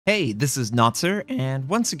Hey, this is Notser, and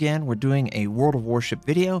once again, we're doing a World of Warship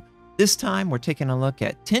video. This time, we're taking a look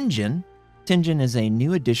at Tianjin. Tianjin is a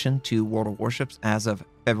new addition to World of Warships as of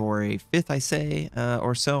February 5th, I say,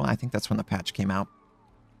 or so. I think that's when the patch came out.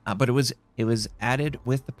 But it was added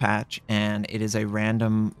with the patch, and it is a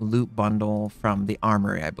random loot bundle from the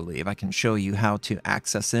armory, I believe. I can show you how to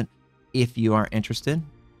access it if you are interested.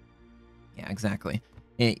 Yeah, exactly.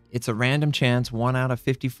 It's a random chance, 1 out of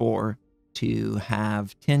 54, to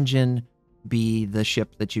have Tianjin be the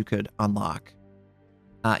ship that you could unlock.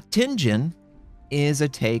 Tianjin is a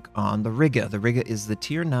take on the Riga. The Riga is the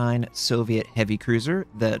Tier 9 Soviet heavy cruiser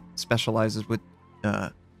that specializes with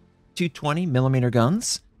 220mm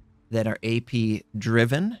guns that are AP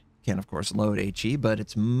driven. Can, of course, load HE, but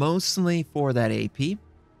it's mostly for that AP.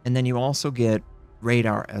 And then you also get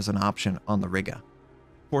radar as an option on the Riga.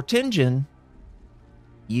 For Tianjin,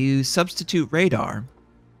 you substitute radar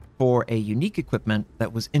for a unique equipment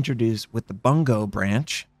that was introduced with the Bungo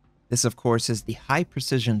branch. This, of course, is the high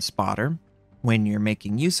precision spotter. When you're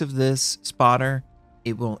making use of this spotter,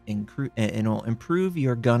 it will improve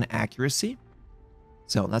your gun accuracy.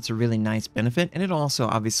 So that's a really nice benefit. And it also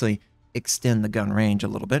obviously extend the gun range a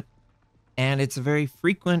little bit. And it's a very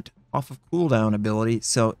frequent off of cooldown ability.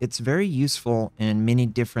 So it's very useful in many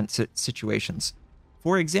different situations.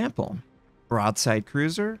 For example, broadside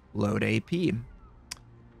cruiser, load AP.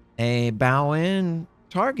 A bow-in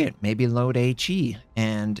target, maybe load HE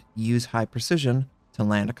and use high precision to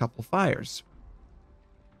land a couple fires.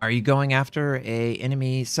 Are you going after a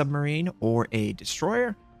enemy submarine or a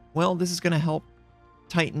destroyer? Well, this is going to help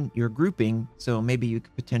tighten your grouping, so maybe you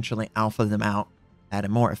could potentially alpha them out at a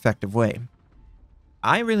more effective way.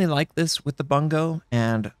 I really like this with the Bungo,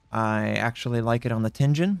 and I actually like it on the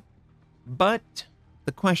Tianjin. But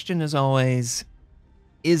the question is always,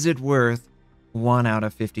 is it worth 1 out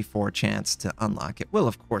of 54 chance to unlock it? Well,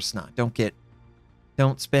 of course not.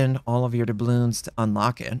 Don't spend all of your doubloons to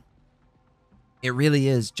unlock it. It really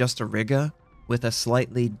is just a Riga with a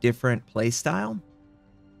slightly different playstyle.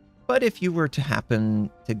 But if you were to happen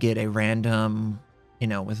to get a random,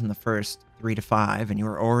 within the first 3 to 5, and you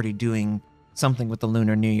were already doing something with the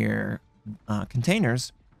Lunar New Year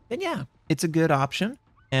containers, then yeah, it's a good option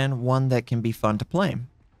and one that can be fun to play.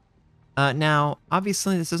 Now,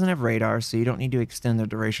 obviously, this doesn't have radar, so you don't need to extend the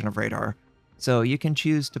duration of radar. So you can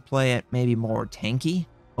choose to play it maybe more tanky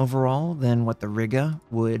overall than what the Riga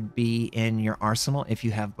would be in your arsenal if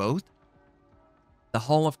you have both. The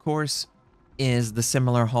hull, of course, is the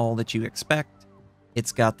similar hull that you expect.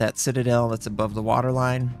 It's got that citadel that's above the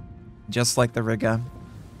waterline, just like the Riga.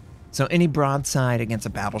 So any broadside against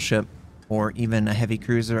a battleship or even a heavy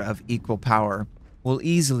cruiser of equal power will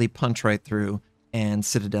easily punch right through and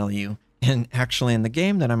citadel you. And actually in the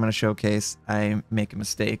game that I'm going to showcase, I make a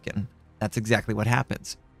mistake, and that's exactly what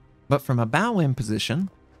happens. But from a bow-in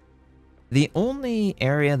position, the only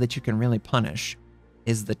area that you can really punish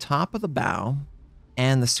is the top of the bow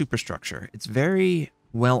and the superstructure. It's very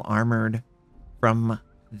well armored from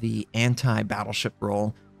the anti-battleship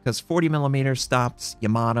role, because 40mm stops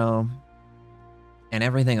Yamato and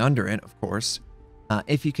everything under it, of course.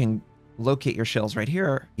 If you can locate your shells right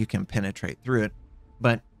here, you can penetrate through it.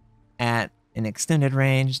 But at an extended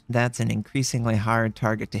range, that's an increasingly hard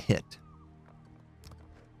target to hit.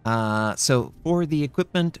 So for the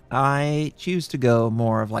equipment, I choose to go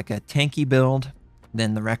more of like a tanky build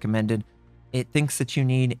than the recommended. It thinks that you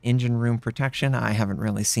need engine room protection. I haven't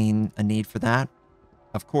really seen a need for that.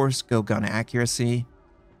 Of course, go gun accuracy.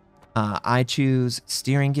 I choose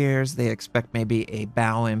steering gears. They expect maybe a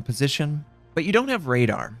bow in position, but you don't have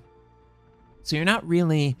radar. So you're not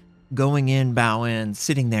really going in, bow in,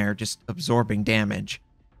 sitting there just absorbing damage.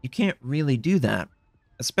 You can't really do that,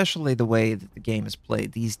 especially the way that the game is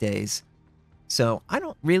played these days. So I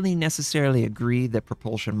don't really necessarily agree that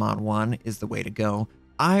Propulsion Mod 1 is the way to go.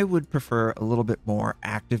 I would prefer a little bit more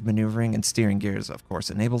active maneuvering, and steering gears, of course,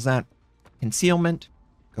 enables that. Concealment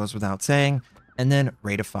goes without saying, and then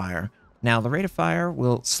rate of fire. Now, the rate of fire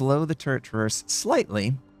will slow the turret traverse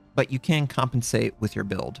slightly, but you can compensate with your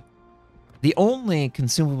build. The only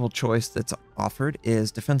consumable choice that's offered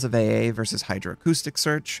is defensive AA versus hydroacoustic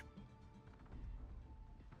search.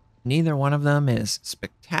 Neither one of them is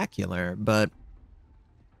spectacular, but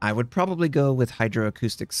I would probably go with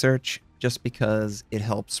hydroacoustic search just because it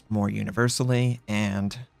helps more universally,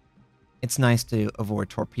 and it's nice to avoid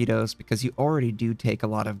torpedoes because you already do take a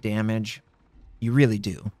lot of damage. You really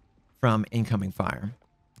do from incoming fire.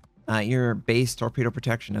 Your base torpedo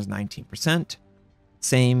protection is 19%.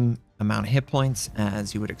 Same amount of hit points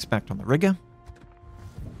as you would expect on the Riga.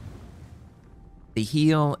 The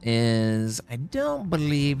heal is, I don't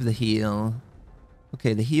believe the heal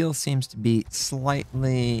Okay, the heel seems to be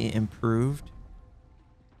slightly improved.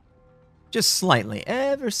 Just slightly,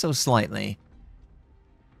 ever so slightly.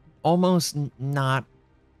 Almost not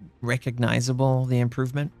recognizable, the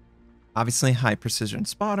improvement. Obviously, high precision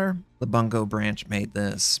spotter. The Bungo branch made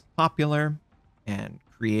this popular and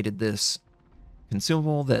created this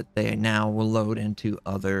consumable that they now will load into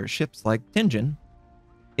other ships like Tianjin.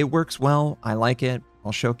 It works well. I like it.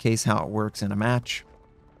 I'll showcase how it works in a match.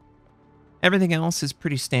 Everything else is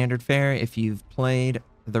pretty standard fare. If you've played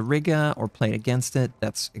the Riga or played against it,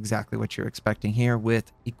 that's exactly what you're expecting here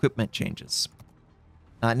with equipment changes.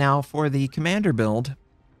 Now, for the commander build,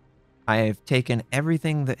 I've taken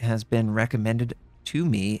everything that has been recommended to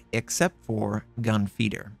me except for gun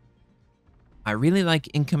feeder. I really like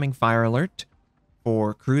incoming fire alert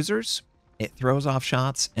for cruisers. It throws off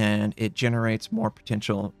shots and it generates more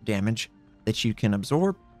potential damage that you can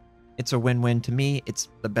absorb. It's a win-win to me. It's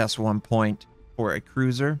the best 1 point for a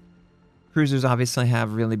cruiser. Cruisers obviously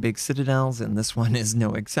have really big citadels, and this one is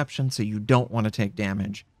no exception, so you don't want to take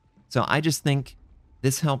damage. So I just think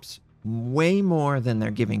this helps way more than they're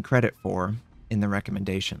giving credit for in the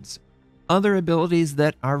recommendations. Other abilities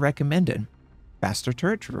that are recommended: faster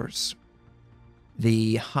turret traverse.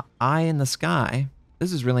 The eye in the sky.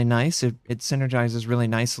 This is really nice. It synergizes really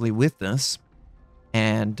nicely with this.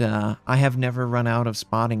 And I have never run out of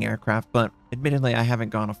spotting aircraft, but admittedly, I haven't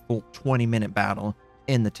gone a full 20-minute battle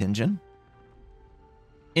in the Tianjin.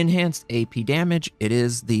 Enhanced AP damage. It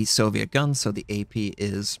is the Soviet gun, so the AP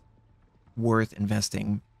is worth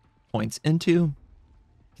investing points into.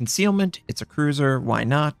 Concealment. It's a cruiser. Why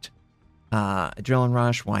not? Adrenaline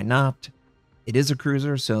rush. Why not? It is a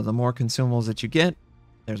cruiser, so the more consumables that you get,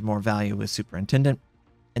 there's more value with Superintendent.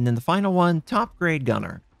 And then the final one, top grade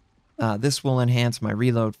gunner. This will enhance my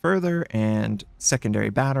reload further, and secondary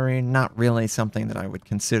battery, not really something that I would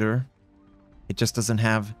consider. It just doesn't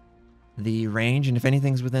have the range, and if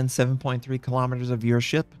anything's within 7.3 kilometers of your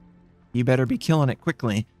ship, you better be killing it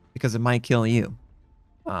quickly, because it might kill you.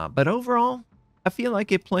 But overall, I feel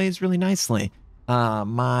like it plays really nicely.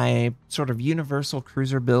 My sort of universal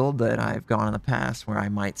cruiser build that I've gone in the past, where I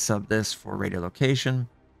might sub this for radiolocation,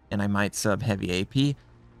 and I might sub heavy AP,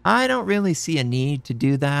 I don't really see a need to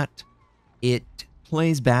do that. It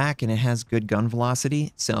plays back and it has good gun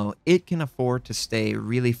velocity, so it can afford to stay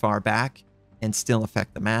really far back and still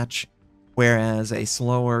affect the match, whereas a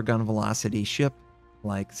slower gun velocity ship,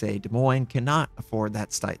 like say Des Moines, cannot afford that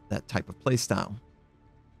type of playstyle.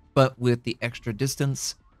 But with the extra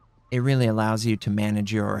distance, it really allows you to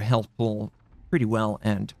manage your health pool pretty well,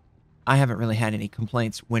 and I haven't really had any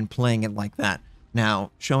complaints when playing it like that.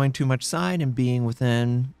 Now, showing too much side and being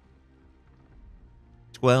within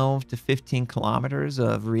 12 to 15 kilometers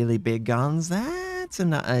of really big guns, that's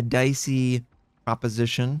a dicey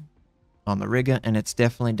proposition on the Riga, and it's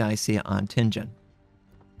definitely dicey on Tianjin.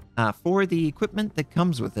 For the equipment that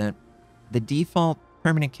comes with it, the default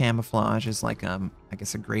permanent camouflage is like, I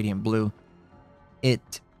guess a gradient blue.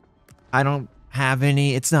 I don't have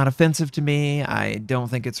any, it's not offensive to me. I don't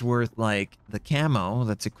think it's worth like the camo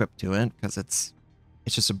that's equipped to it, because it's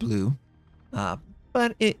just a blue.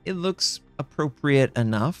 But it looks appropriate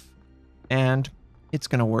enough, and it's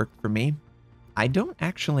going to work for me. I don't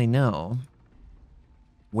actually know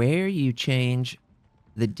where you change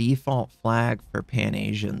the default flag for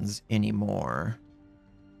Pan-Asians anymore.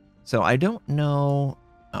 So I don't know.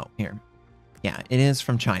 Oh, here. Yeah, it is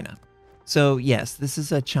from China. So yes, this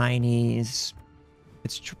is a Chinese,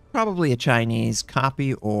 it's probably a Chinese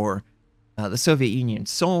copy, or the Soviet Union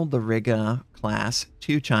sold the Riga class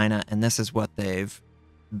to China, and this is what they've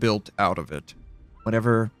built out of it.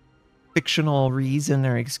 Whatever fictional reason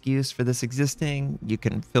or excuse for this existing, you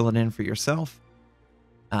can fill it in for yourself.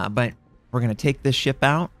 But we're going to take this ship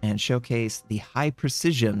out and showcase the high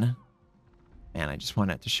precision, man, I just want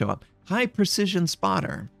it to show up, high precision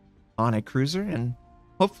spotter on a cruiser, and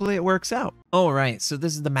hopefully it works out. All right, so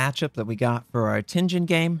this is the matchup that we got for our Tianjin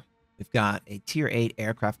game. We've got a tier 8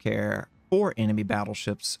 aircraft carrier, 4 enemy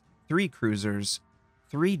battleships, 3 cruisers,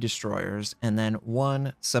 3 destroyers, and then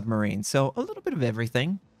 1 submarine. So a little bit of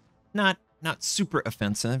everything. Not super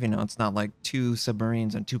offensive, you know, it's not like 2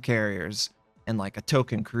 submarines and 2 carriers and like a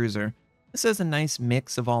token cruiser. This has a nice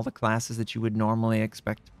mix of all the classes that you would normally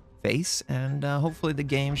expect to face, and hopefully the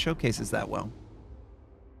game showcases that well.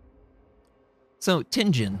 So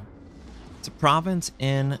Tianjin, it's a province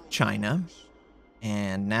in China,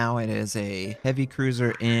 and now it is a heavy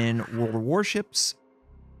cruiser in World of Warships,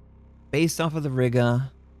 based off of the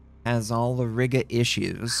Riga, has all the Riga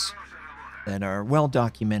issues that are well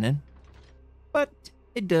documented, but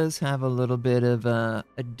it does have a little bit of a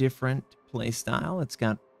different playstyle. It's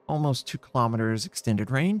got almost 2 kilometers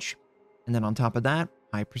extended range. And then on top of that,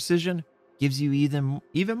 high precision gives you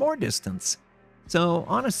even more distance. So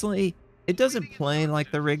honestly, it doesn't play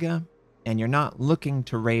like the Riga, and you're not looking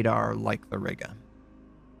to radar like the Riga.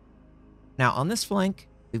 Now on this flank,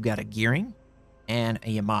 we've got a Gearing and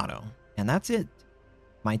a Yamato, and that's it.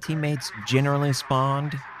 My teammates generally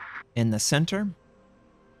spawned in the center,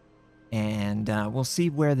 and we'll see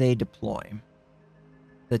where they deploy.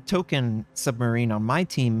 The token submarine on my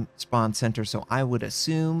team spawned center, so I would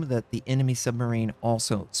assume that the enemy submarine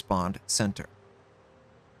also spawned center.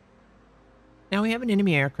 Now we have an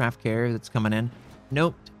enemy aircraft carrier that's coming in.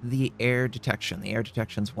 Note the air detection. The air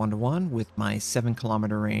detection's 1-to-1 with my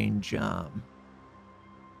 7-kilometer range. Well,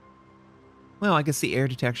 I guess the air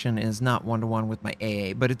detection is not 1-to-1 with my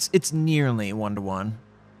AA, but it's nearly 1-to-1.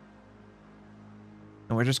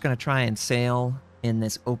 And we're just going to try and sail in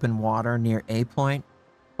this open water near A point.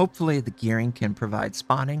 Hopefully the gearing can provide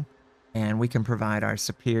spotting, and we can provide our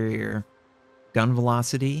superior gun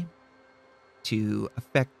velocity to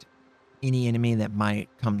affect any enemy that might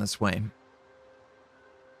come this way.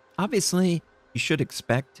 Obviously, you should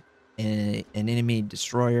expect an enemy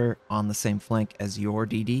destroyer on the same flank as your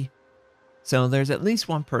DD. So there's at least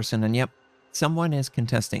one person, and yep, someone is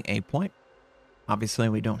contesting A point. Obviously,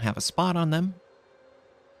 we don't have a spot on them,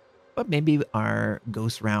 but maybe our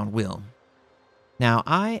ghost round will. Now,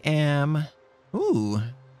 I am... Ooh.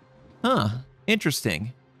 Huh.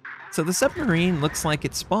 Interesting. So the submarine looks like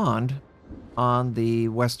it spawned on the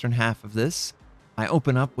western half of this. I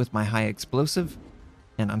open up with my high explosive,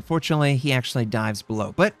 and unfortunately, he actually dives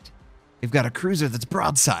below. But we've got a cruiser that's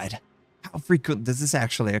broadside. How frequent does this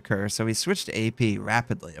actually occur? So he switched to AP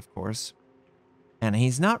rapidly, of course. And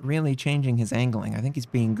he's not really changing his angling. I think he's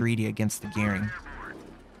being greedy against the gearing.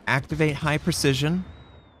 Activate high precision.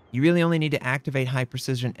 You really only need to activate high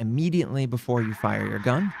precision immediately before you fire your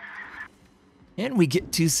gun. And we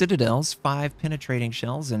get 2 citadels, 5 penetrating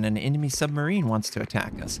shells, and an enemy submarine wants to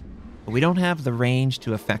attack us. But we don't have the range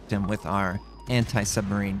to affect him with our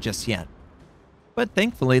anti-submarine just yet. But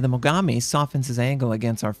thankfully, the Mogami softens his angle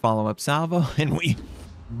against our follow-up salvo, and we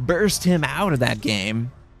burst him out of that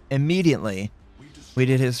game immediately. We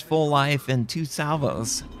did his full life in 2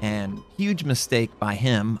 salvos, and huge mistake by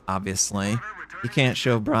him, obviously. You can't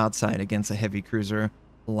show broadside against a heavy cruiser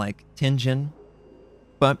like Tianjin,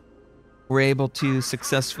 but we're able to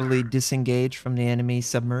successfully disengage from the enemy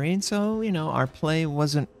submarine, so, you know, our play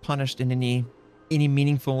wasn't punished in any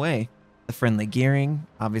meaningful way. The friendly gearing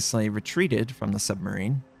obviously retreated from the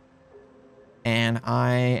submarine, and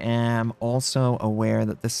I am also aware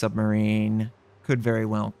that this submarine could very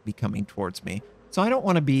well be coming towards me. So I don't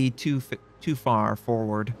want to be too far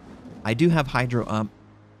forward. I do have Hydro up.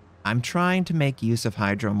 I'm trying to make use of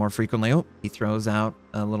Hydro more frequently. Oh, he throws out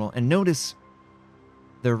a little... And notice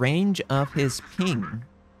the range of his ping,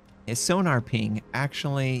 his sonar ping,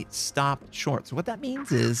 actually stopped short. So what that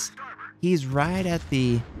means is he's right at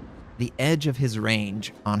the edge of his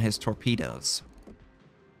range on his torpedoes.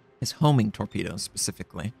 His homing torpedoes,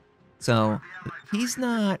 specifically. So he's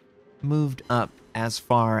not moved up as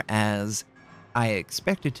far as I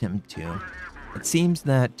expected him to. It seems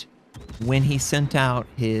that when he sent out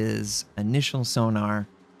his initial sonar,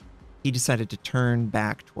 he decided to turn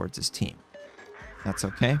back towards his team. That's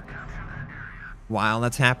okay. While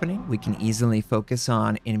that's happening, we can easily focus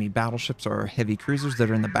on enemy battleships or heavy cruisers that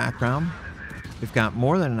are in the background. We've got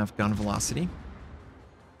more than enough gun velocity.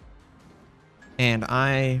 And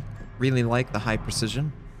I really like the high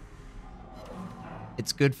precision.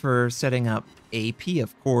 It's good for setting up AP,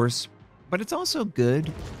 of course, but it's also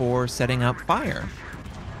good for setting up fire.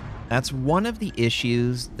 That's one of the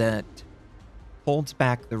issues that holds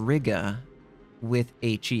back the Riga with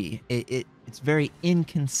HE. It's very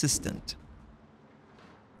inconsistent.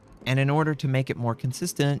 And in order to make it more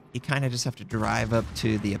consistent, you kind of just have to drive up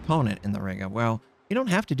to the opponent in the Riga. Well, you don't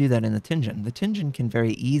have to do that in the Tianjin. The Tianjin can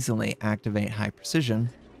very easily activate high precision,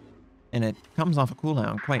 and it comes off a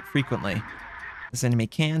cooldown quite frequently. This enemy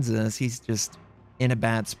Kansas, he's just in a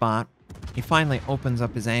bad spot. He finally opens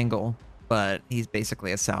up his angle, but he's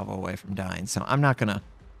basically a salvo away from dying, so I'm not going to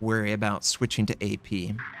worry about switching to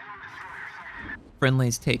AP.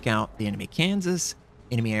 Friendlies take out the enemy Kansas.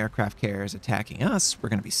 Enemy aircraft carrier is attacking us. We're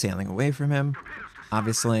going to be sailing away from him.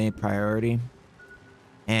 Obviously, priority.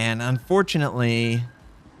 And unfortunately,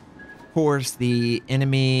 of course, the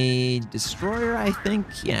enemy destroyer, I think,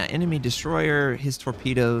 yeah, enemy destroyer, his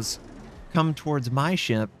torpedoes come towards my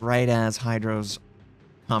ship right as hydros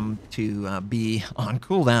come to be on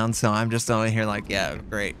cooldown. So I'm just over here like, yeah,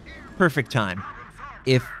 great. Perfect time.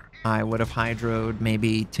 If I would have hydroed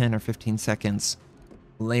maybe 10 or 15 seconds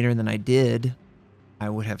later than I did, I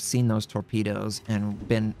would have seen those torpedoes and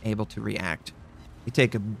been able to react. We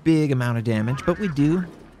take a big amount of damage, but we do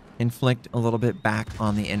inflict a little bit back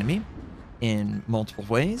on the enemy in multiple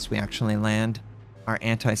ways. We actually land our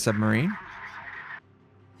anti-submarine,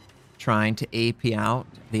 trying to AP out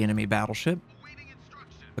the enemy battleship.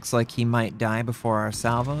 Looks like he might die before our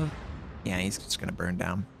salvo. Yeah, he's just going to burn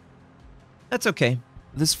down. That's okay.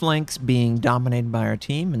 This flank's being dominated by our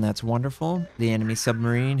team, and that's wonderful. The enemy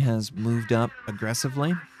submarine has moved up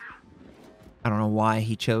aggressively. I don't know why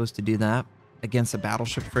he chose to do that against a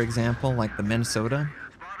battleship, for example, like the Minnesota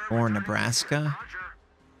or Nebraska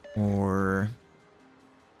or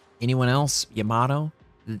anyone else, Yamato.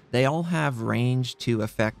 They all have range to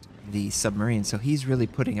affect the submarine, so he's really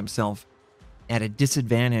putting himself at a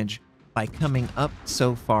disadvantage by coming up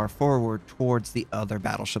so far forward towards the other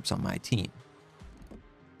battleships on my team.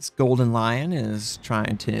 This Golden Lion is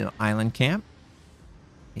trying to island camp.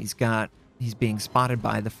 He's being spotted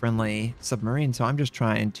by the friendly submarine, so I'm just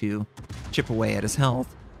trying to chip away at his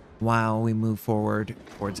health while we move forward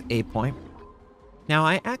towards A point. Now,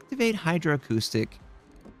 I activate hydroacoustic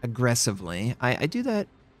aggressively. I do that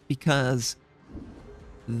because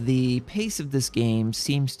the pace of this game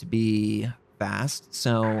seems to be fast,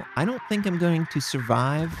 so I don't think I'm going to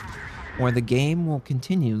survive, or the game will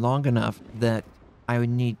continue long enough that I would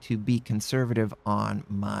need to be conservative on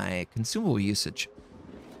my consumable usage.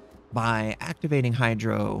 By activating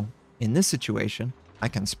hydro in this situation, I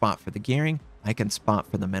can spot for the gearing, I can spot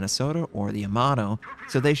for the Minnesota or the Yamato,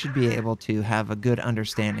 so they should be able to have a good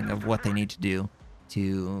understanding of what they need to do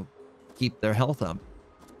to keep their health up.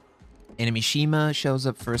 Enemy Shima shows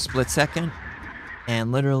up for a split second,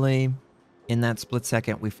 and literally in that split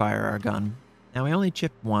second we fire our gun. Now we only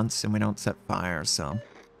chip once and we don't set fire, so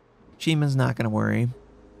Shima's not going to worry.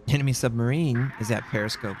 Enemy submarine is at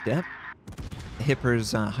periscope depth. The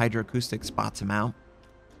Hipper's hydroacoustic spots him out,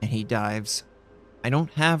 and he dives. I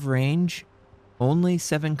don't have range, only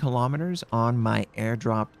 7 kilometers on my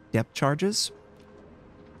airdrop depth charges,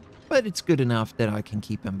 but it's good enough that I can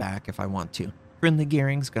keep him back if I want to. Friendly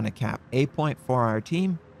gearing's going to cap A point for our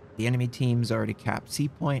team. The enemy team's already capped C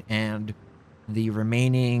point, and the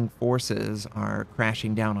remaining forces are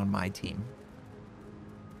crashing down on my team.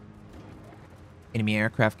 Enemy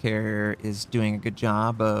aircraft carrier is doing a good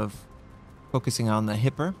job of focusing on the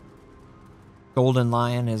Hipper. Golden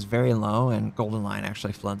Lion is very low, and Golden Lion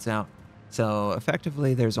actually floods out. So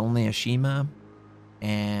effectively, there's only a Shima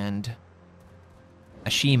and a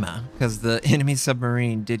Shima, because the enemy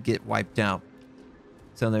submarine did get wiped out.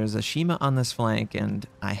 So there's a Shima on this flank, and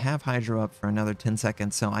I have hydro up for another 10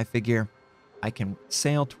 seconds, so I figure I can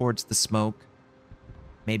sail towards the smoke,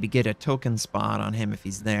 maybe get a token spot on him if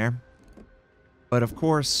he's there. But of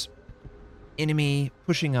course, enemy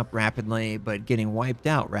pushing up rapidly, but getting wiped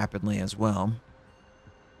out rapidly as well.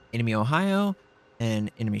 Enemy Ohio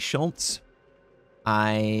and enemy Schultz.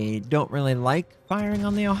 I don't really like firing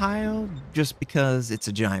on the Ohio just because it's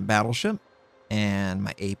a giant battleship and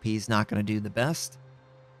my AP is not going to do the best.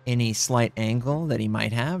 Any slight angle that he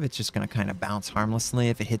might have, it's just going to kind of bounce harmlessly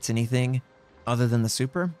if it hits anything other than the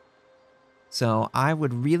super. So I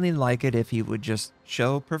would really like it if he would just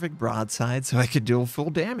show perfect broadside so I could deal full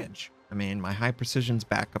damage. I mean, my high precision's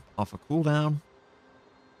back up off a cooldown.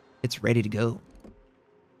 It's ready to go.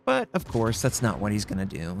 But, of course, that's not what he's going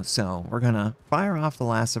to do. So we're going to fire off the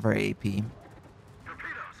last of our AP.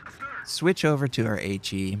 Switch over to our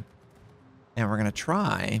HE. And we're going to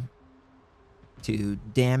try to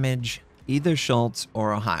damage either Schultz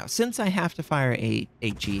or Ohio. Since I have to fire a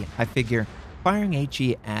HE, I figure firing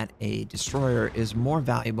HE at a destroyer is more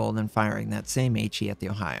valuable than firing that same HE at the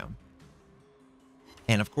Ohio.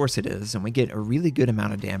 And of course it is, and we get a really good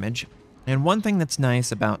amount of damage. And one thing that's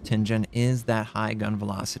nice about Tianjin is that high gun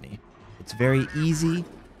velocity. It's very easy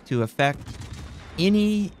to affect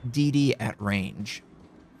any DD at range.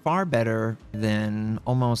 Far better than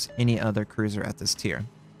almost any other cruiser at this tier.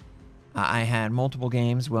 I had multiple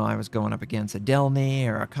games where I was going up against a Delny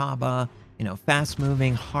or a Kaba, you know,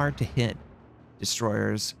 fast-moving, hard-to-hit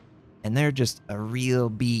destroyers, and they're just a real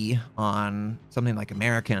B on something like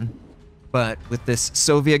American. But with this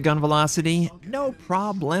Soviet gun velocity, no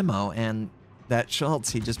problemo. And that Schultz,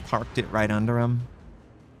 he just parked it right under him.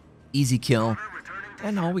 Easy kill.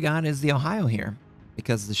 And all we got is the Ohio here,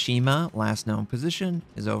 because the Shima, last known position,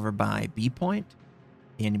 is over by B point.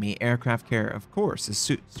 The enemy aircraft carrier, of course, is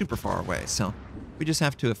super far away. So we just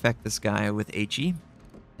have to affect this guy with HE,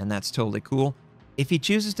 and that's totally cool. If he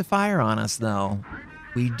chooses to fire on us, though,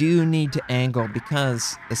 we do need to angle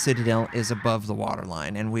because the Citadel is above the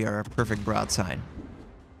waterline and we are a perfect broadside.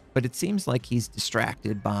 But it seems like he's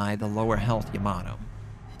distracted by the lower health Yamato.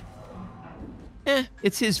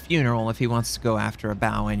 It's his funeral if he wants to go after a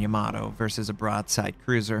bow and Yamato versus a broadside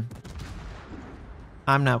cruiser.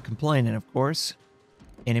 I'm not complaining, of course.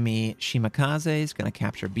 Enemy Shimakaze is going to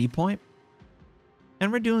capture B point.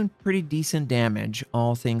 And we're doing pretty decent damage,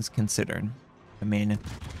 all things considered. I mean,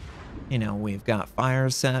 you know, we've got fire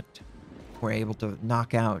set. We're able to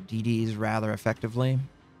knock out DDs rather effectively.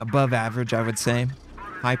 Above average, I would say.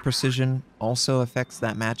 High precision also affects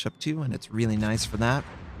that matchup too, and it's really nice for that.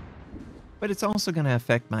 But it's also going to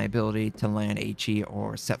affect my ability to land HE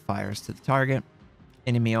or set fires to the target.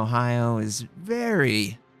 Enemy Ohio is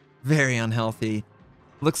very, very unhealthy.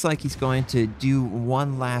 Looks like he's going to do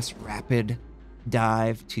one last rapid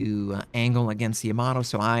dive to angle against the Yamato,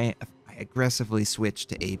 so I aggressively switch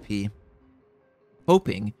to AP,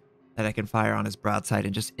 hoping that I can fire on his broadside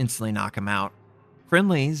and just instantly knock him out.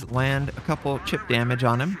 Friendlies land a couple chip damage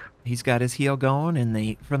on him. He's got his heel going,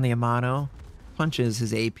 and from the Yamato punches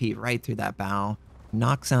his AP right through that bow,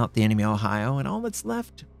 knocks out the enemy Ohio, and all that's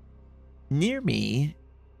left near me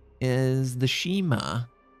is the Shima.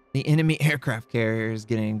 The enemy aircraft carrier is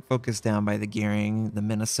getting focused down by the gearing, the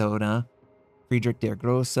Minnesota, Friedrich der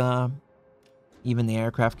Grosse, even the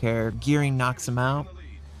aircraft carrier. Gearing knocks him out.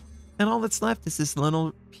 And all that's left is this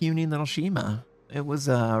puny little Shima. It was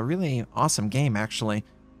a really awesome game, actually.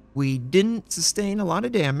 We didn't sustain a lot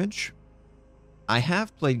of damage. I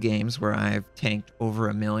have played games where I've tanked over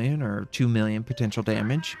 1 million or 2 million potential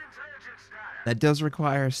damage. That does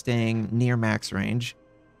require staying near max range,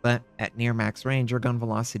 but at near max range, your gun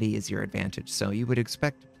velocity is your advantage, so you would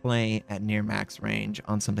expect to play at near max range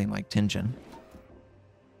on something like Tianjin.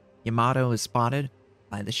 Yamato is spotted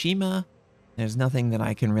by the Shima. There's nothing that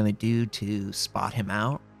I can really do to spot him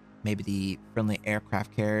out. Maybe the friendly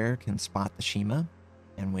aircraft carrier can spot the Shima,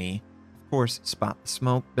 and we, of course, spot the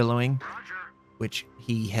smoke billowing, which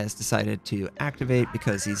he has decided to activate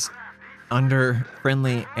because he's under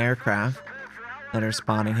friendly aircraft that are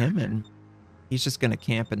spotting him, and he's just going to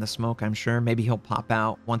camp in the smoke, I'm sure. Maybe he'll pop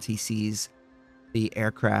out once he sees the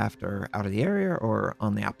aircraft or out of the area or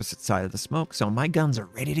on the opposite side of the smoke. So my guns are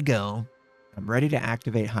ready to go. I'm ready to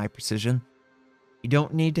activate high precision. You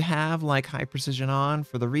don't need to have like high precision on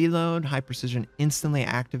for the reload. High precision instantly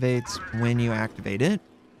activates when you activate it.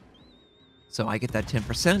 So I get that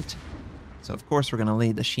 10%. So of course we're going to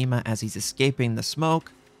lead the Shima as he's escaping the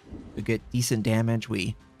smoke. We get decent damage.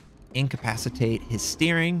 We incapacitate his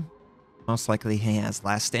steering. Most likely he has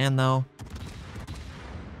last stand though.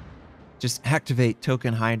 Just activate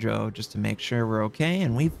token hydro just to make sure we're okay.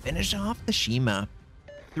 And we finish off the Shima.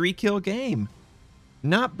 3-kill game.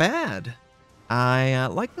 Not bad. I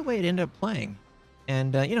like the way it ended up playing.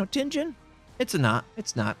 And, you know, Tianjin, it's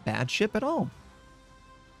not bad ship at all.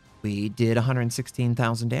 We did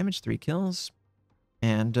 116,000 damage, 3 kills.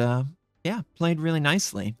 And, yeah, played really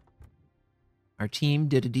nicely. Our team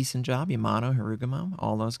did a decent job. Yamato, Hirugamo,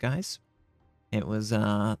 all those guys. It was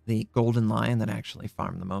the Golden Lion that actually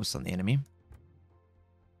farmed the most on the enemy.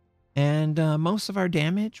 And most of our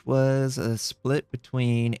damage was a split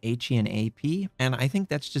between HE and AP, and I think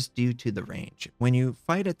that's just due to the range. When you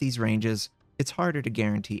fight at these ranges, it's harder to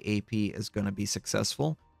guarantee AP is going to be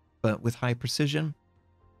successful, but with high precision,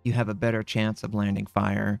 you have a better chance of landing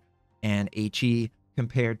fire and HE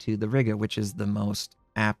compared to the Riga, which is the most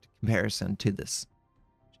apt comparison to this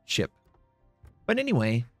ship. But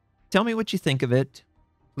anyway, tell me what you think of it.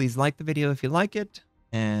 Please like the video if you like it.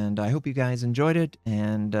 And I hope you guys enjoyed it.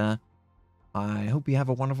 And I hope you have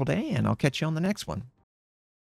a wonderful day. And I'll catch you on the next one.